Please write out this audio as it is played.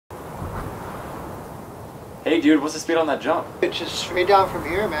Hey dude, what's the speed on that jump? It's just straight down from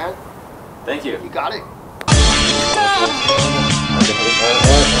here, man. Thank you. You got it.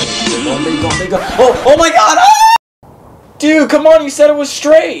 Oh my god! Ah! Dude, come on, you said it was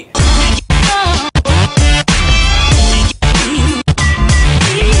straight!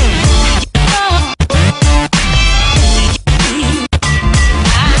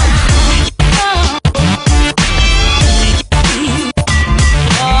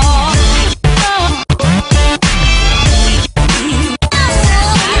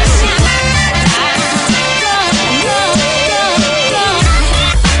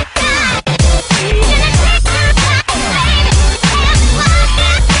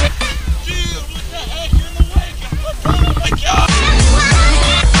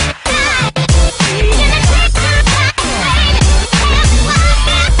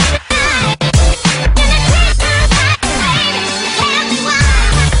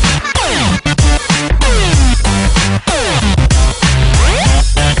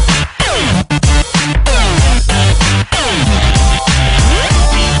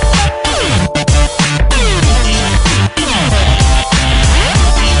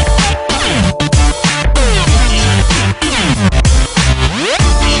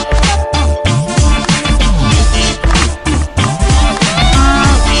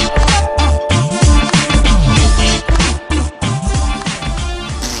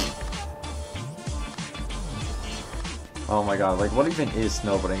 Oh my god, like what even is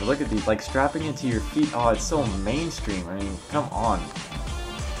snowboarding? Look at these, like strapping it to your feet. Oh, it's so mainstream. I mean, come on.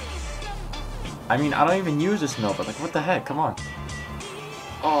 I mean, I don't even use a snowboard. Like, what the heck? Come on.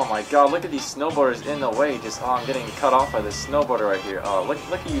 Oh my god, look at these snowboarders in the way. Just, oh, I'm getting cut off by this snowboarder right here. Oh, look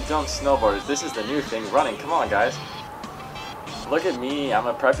at you dumb snowboarders. This is the new thing, running. Come on, guys. Look at me. I'm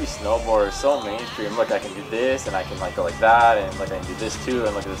a preppy snowboarder. So mainstream. Look, I can do this, and I can like go like that, and look, I can do this too,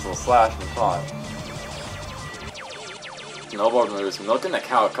 and look at this little slash. And come on. Snowboard moves, milking the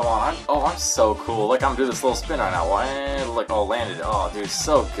cow, come on, I'm so cool. Look, I'm doing this little spin right now. Look, oh, landed. Oh, dude,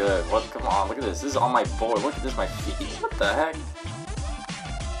 so good. What? Come on, look at this. This is on my board. Look at this, my feet. What the heck?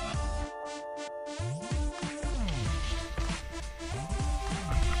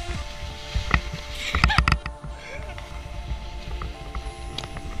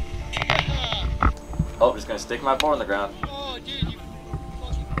 Oh, just gonna stick my board on the ground.